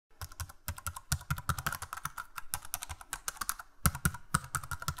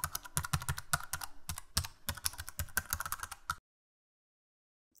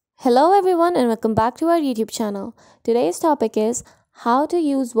Hello everyone and welcome back to our YouTube channel. Today's topic is how to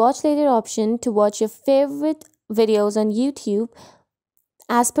use watch later option to watch your favorite videos on YouTube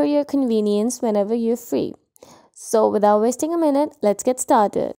as per your convenience whenever you're free. So without wasting a minute, let's get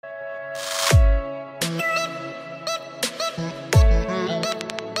started.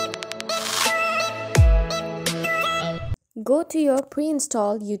 Go to your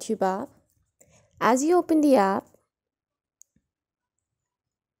pre-installed YouTube app. As you open the app,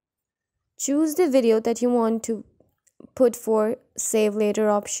 choose the video that you want to put for save later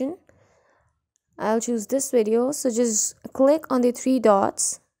option. I'll choose this video, so just click on the three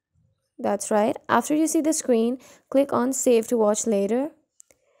dots. That's right. After you see the screen, click on save to watch later.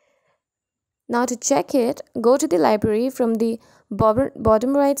 Now to check it, go to the library from the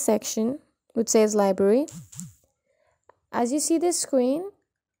bottom right section which says library. As you see this screen,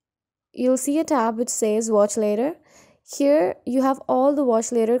 you'll see a tab which says watch later. Here you have all the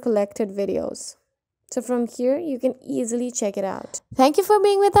watch later collected videos. So from here you can easily check it out. Thank you for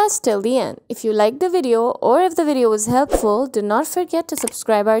being with us till the end. If you liked the video or if the video was helpful, do not forget to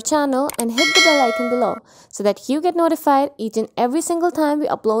subscribe our channel and hit the bell icon below so that you get notified each and every single time we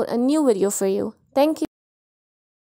upload a new video for you. Thank you.